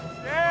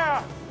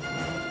 Yeah.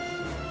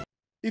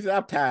 He said,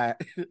 I'm tired.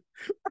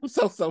 I'm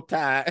so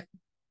tired.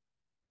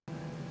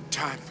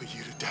 Time for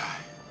you to die.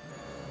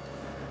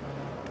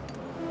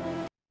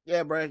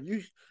 Yeah, bro.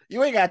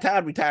 You ain't got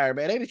time to be tired,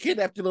 man. They just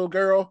kidnapped your little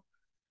girl.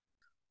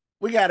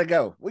 We gotta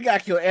go. We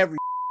gotta kill every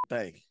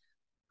thing.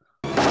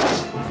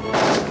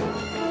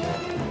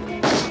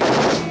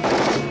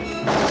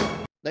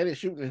 They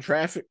just shooting in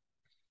traffic.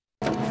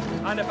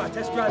 Mind if I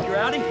test drive your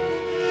Audi?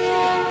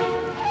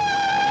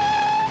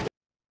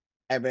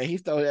 Hey, man, he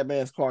stole that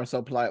man's car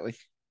so politely.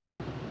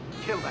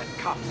 Kill that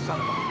cop son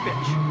of a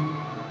bitch.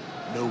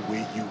 No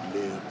way you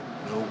live.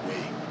 No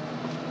way.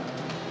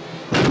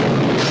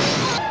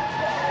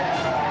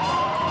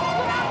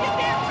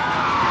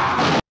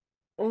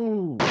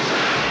 Ooh.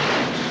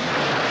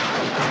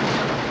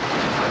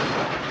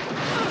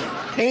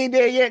 He ain't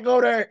there yet. Go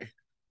there.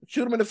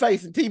 Shoot him in the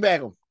face and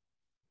teabag him.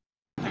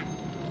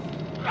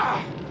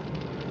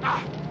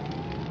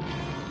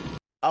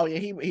 Oh, yeah,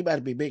 he about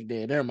to be big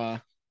dead. Never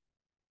mind.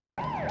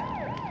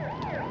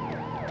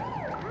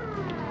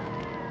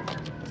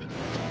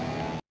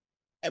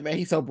 Hey, man,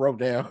 he's so broke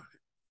down.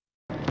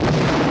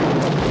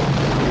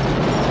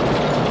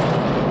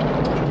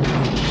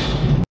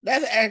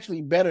 That's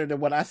actually better than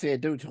what I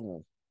said do to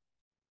him.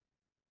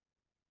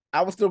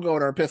 I would still go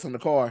there and piss on the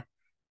car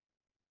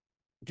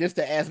just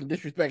to add some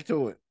disrespect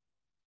to it.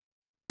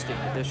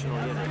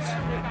 Additional units.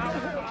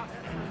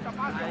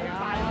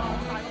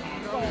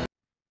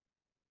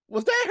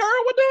 Was that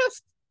heroin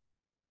dust?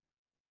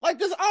 Like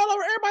this all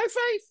over everybody's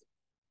face?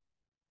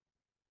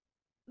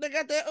 They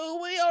got that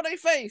ooh-wee on their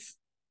face.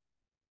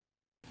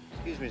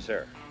 Excuse me,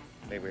 sir.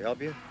 May we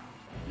help you?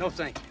 No,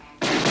 thank you.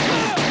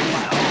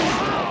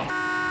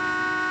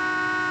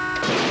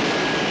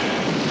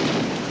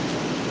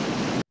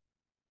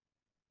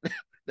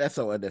 That's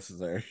so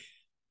unnecessary.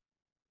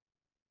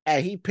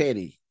 Hey, he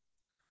petty.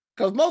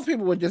 Because most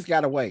people would just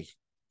got away.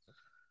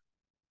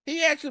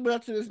 He actually went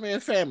up to this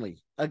man's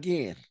family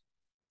again.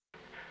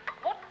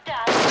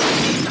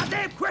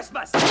 Goddamn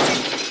Christmas!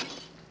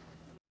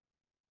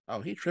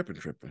 Oh, he tripping.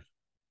 Crazy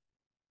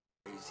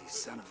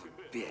son of a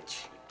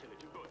bitch.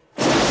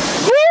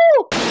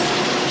 Woo!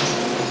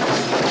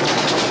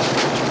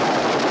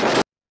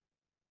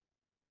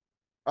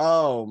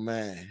 Oh,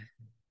 man.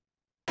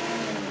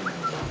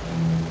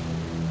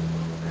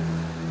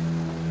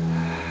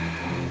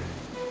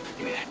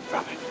 Give me that.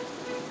 Drop it.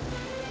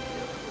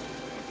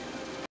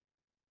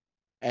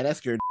 And that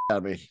scared out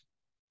of me.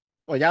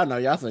 Well, y'all know.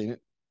 Y'all seen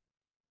it.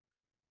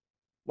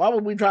 Why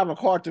would we drive a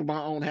car through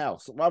my own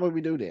house? Why would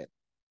we do that?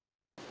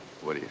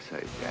 What do you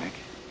say, Jack?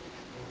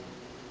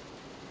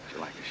 Would you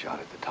like a shot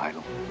at the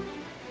title?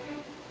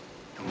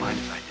 Don't mind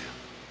if I do.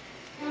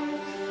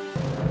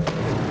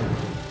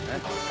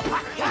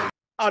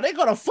 Oh, they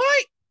gonna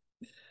fight?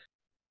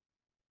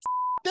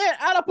 That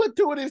I'd have put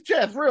two in his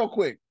chest real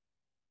quick.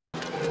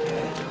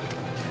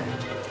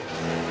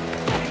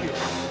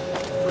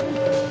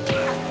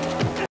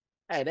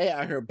 Hey, they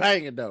out here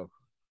banging though.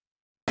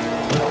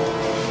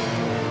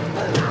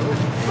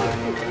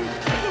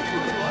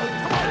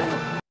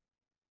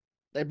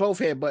 They both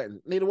had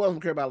buttons. Neither one of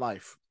them care about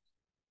life.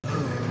 Not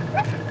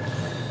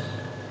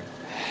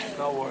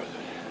worth it.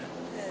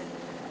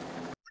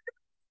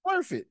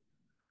 Worth it.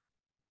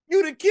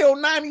 You done killed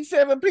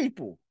 97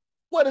 people.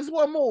 What is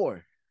one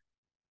more?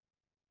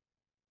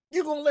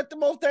 You gonna let the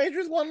most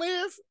dangerous one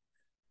live?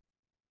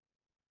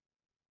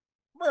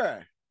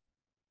 Bruh.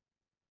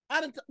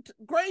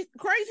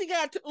 Crazy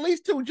got at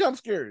least 2 jump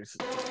scares.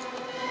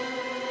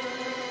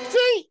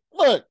 See?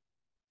 Look.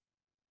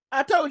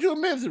 I told you a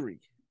misery.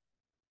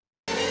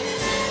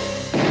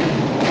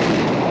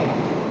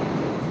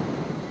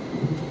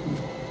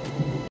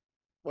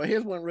 Well,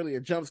 his wasn't really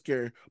a jump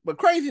scare, but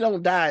Crazy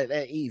don't die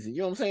that easy. You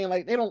know what I'm saying?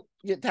 Like, they don't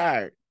get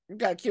tired. You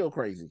gotta kill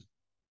Crazy.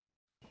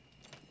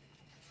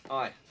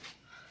 Hi.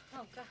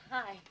 Oh, God,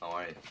 hi. How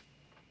are you?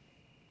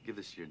 Give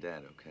this to your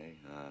dad, okay?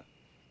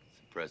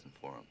 It's a present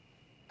for him.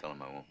 Tell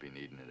him I won't be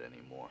needing it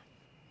anymore.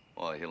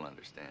 Well, he'll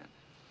understand.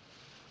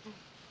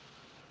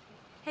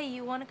 Hey,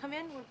 you want to come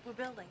in? We're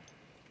building.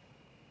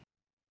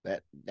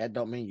 That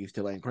don't mean you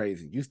still ain't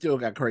crazy. You still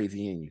got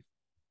crazy in you.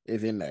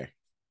 It's in there.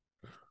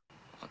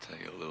 I'll tell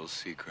you a little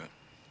secret.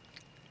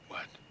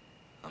 What?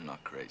 I'm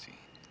not crazy.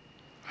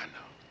 I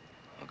know.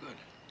 Oh, good.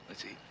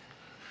 Let's eat.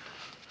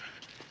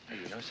 Hey,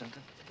 you know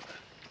something?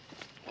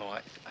 Well,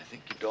 I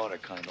think your daughter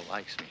kind of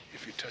likes me.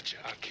 If you touch her,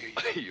 I'll kill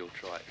you. You'll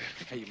try.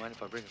 Hey, you mind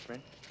if I bring a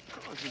friend?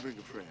 Of course you bring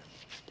a friend.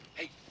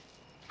 Hey.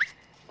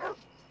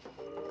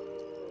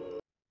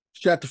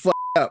 Shut the fuck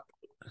up.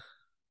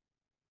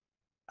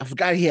 I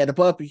forgot he had a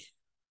puppy.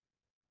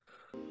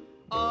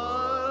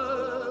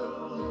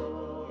 I'm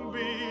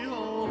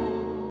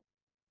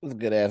was a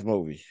good ass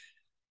movie.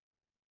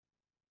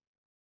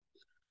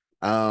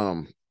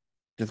 Um,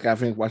 just got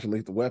finished watching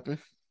Lethal Weapon.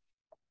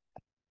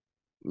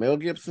 Mel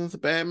Gibson's a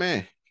bad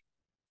man.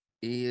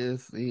 He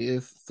is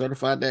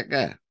certified that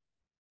guy.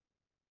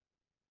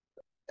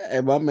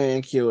 And my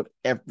man killed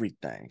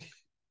everything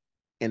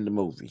in the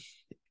movie.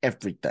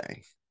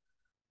 Everything.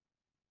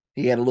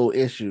 He had a little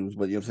issues,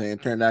 but you know what I'm saying?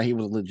 Turned out he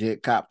was a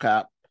legit cop. You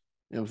know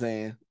what I'm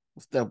saying?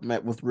 Stuff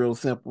Matt was real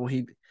simple.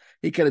 He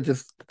could have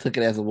just took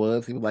it as it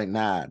was. He was like,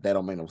 nah, that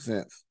don't make no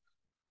sense.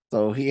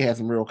 So he had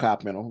some real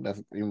cop in him. That's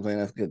you know what I'm saying.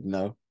 That's good to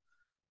know.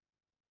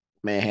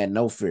 Man had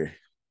no fear.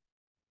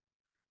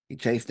 He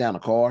chased down a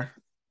car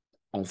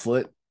on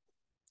foot.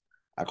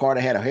 A car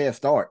that had a head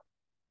start.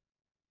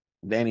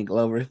 Danny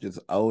Glover is just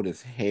old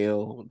as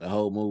hell the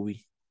whole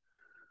movie.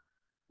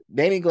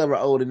 Danny Glover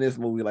old in this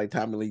movie like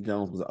Tommy Lee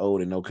Jones was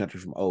old in No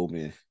Country from Old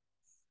Men.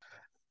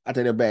 I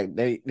take that back.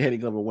 Danny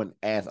Glover wasn't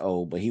as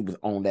old, but he was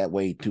on that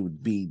way to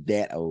be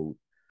that old.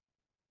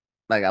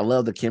 Like I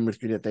love the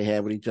chemistry that they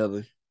have with each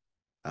other.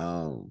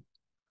 I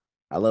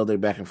love their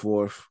back and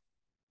forth.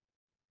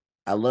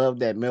 I love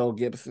that Mel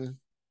Gibson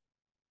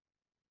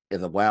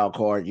is a wild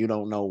card. You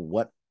don't know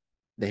what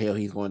the hell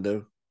he's going to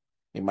do.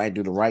 He might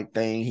do the right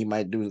thing. He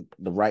might do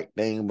the right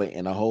thing, but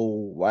in a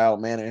whole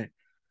wild manner.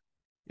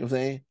 You know what I'm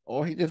saying?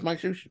 Or he just might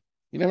shoot you.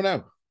 You never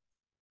know.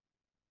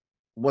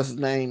 What's his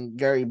name?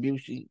 Gary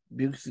Busey.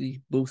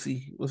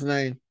 What's his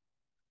name?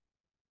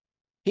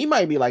 He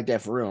might be like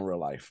that for real in real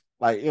life.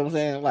 Like, you know what I'm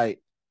saying? Like,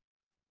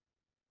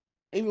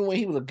 even when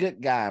he was a good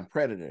guy in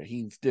Predator,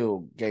 he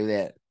still gave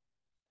that,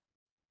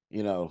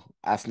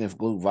 I sniff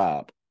glue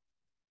vibe.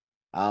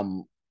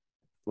 I'm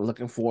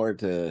looking forward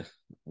to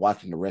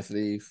watching the rest of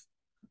these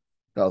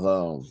because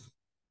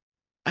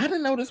I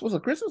didn't know this was a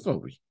Christmas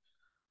movie.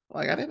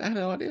 Like I had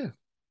no idea.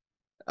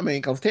 I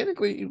mean, because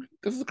technically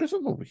this is a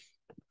Christmas movie,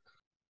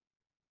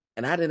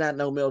 and I did not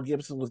know Mel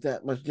Gibson was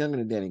that much younger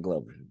than Danny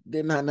Glover.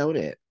 Did not know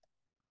that,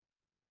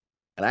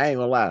 and I ain't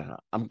gonna lie.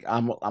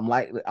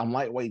 I'm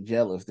lightweight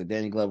jealous that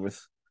Danny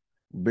Glover's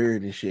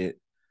beard and shit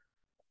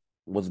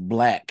was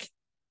black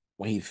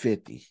when he's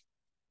 50.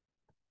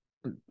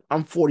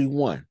 I'm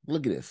 41.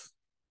 Look at this.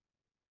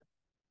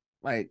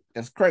 Like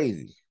that's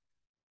crazy.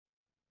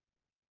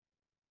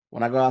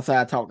 When I go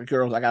outside talk to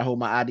girls, I gotta hold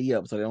my ID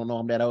up so they don't know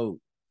I'm that old.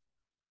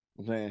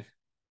 You know what I'm saying,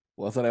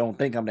 well, so they don't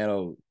think I'm that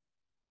old.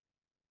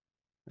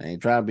 I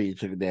ain't trying to be your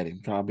sugar daddy.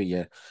 I'm trying to be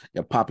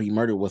your poppy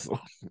murder whistle.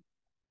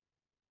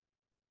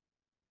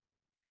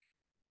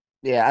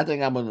 Yeah, I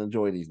think I'm gonna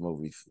enjoy these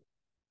movies.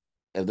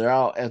 If they're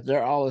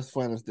all as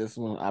fun as this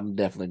one, I'm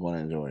definitely gonna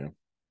enjoy them.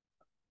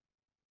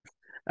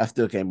 I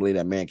still can't believe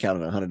that man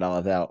counted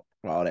 $100 out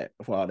for all that.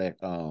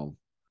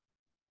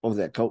 What was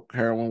that? Coke,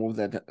 heroin? What was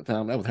that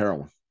time? That was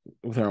heroin.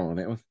 It was heroin.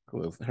 That was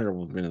cool.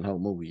 Heroin's been in the whole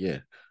movie. Yeah,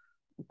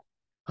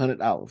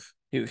 $100.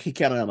 He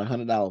counted out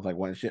 $100 like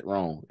one shit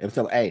wrong. It was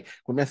like, hey,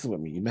 quit messing with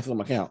me. You messing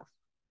with my account.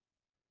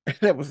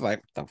 That was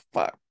like, what the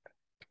fuck?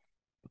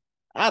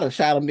 I'd have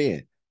shot him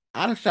then.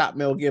 I'd have shot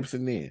Mel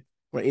Gibson then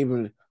for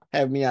even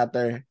having me out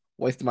there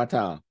wasting my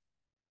time.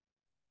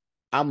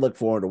 I'm looking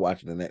forward to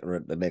watching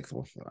the next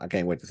one. I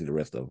can't wait to see the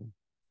rest of them.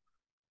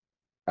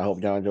 I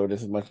hope y'all enjoyed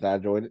this as much as I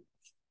enjoyed it.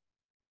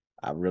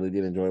 I really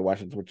did enjoy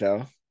watching this with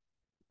y'all.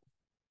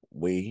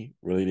 We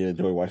really did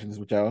enjoy watching this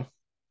with y'all.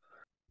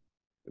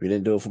 If you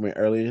didn't do it for me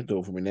earlier, do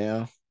it for me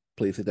now.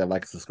 Please hit that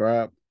like and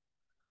subscribe.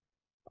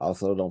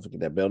 Also, don't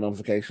forget that bell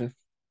notification.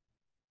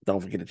 Don't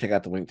forget to check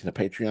out the link to the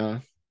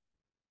Patreon.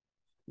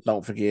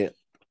 Don't forget.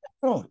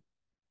 Oh,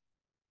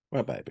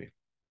 my baby.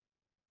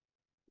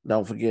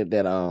 Don't forget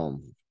that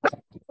I'm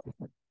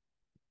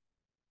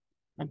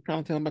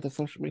trying to tell him about the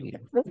social media.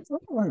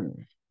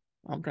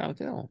 I'm trying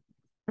to tell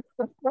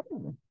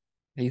him.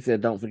 He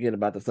said, don't forget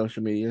about the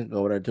social media. Go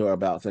over there to our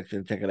About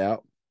section. Check it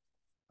out.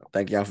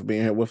 Thank y'all for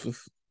being here with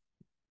us.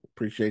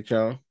 Appreciate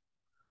y'all.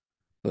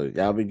 So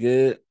y'all be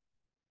good.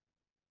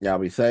 Y'all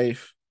be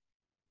safe.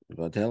 You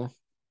gonna tell him?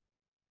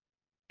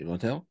 You gonna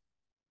tell him?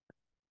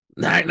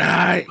 Night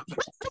night.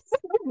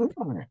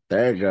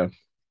 There you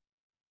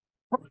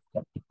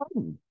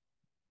go.